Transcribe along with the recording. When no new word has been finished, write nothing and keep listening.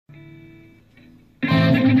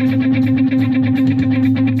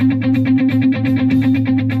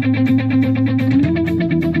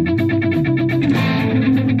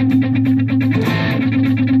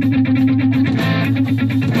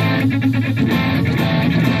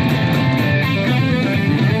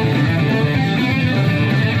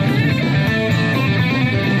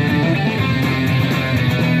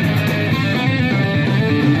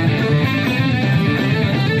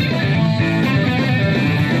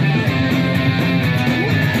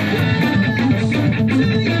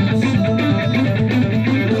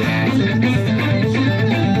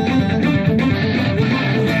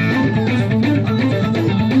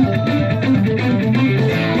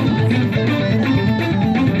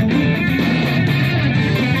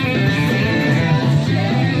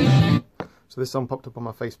So this song popped up on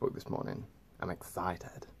my Facebook this morning. I'm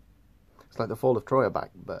excited. It's like the Fall of Troy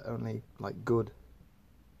back, but only like good.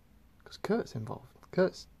 Because Kurt's involved.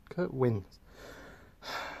 Kurt wins.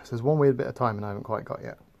 So there's one weird bit of timing I haven't quite got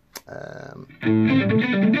yet.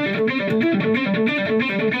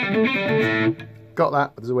 Got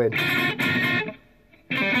that, but there's a weird.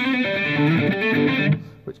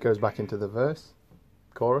 Which goes back into the verse,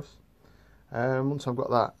 chorus. Once I've got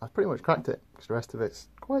that, I've pretty much cracked it, because the rest of it's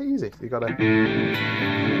quite easy. So you gotta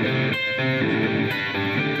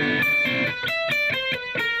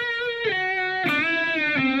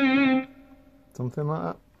something like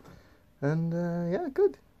that, and yeah,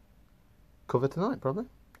 good. Cover tonight probably.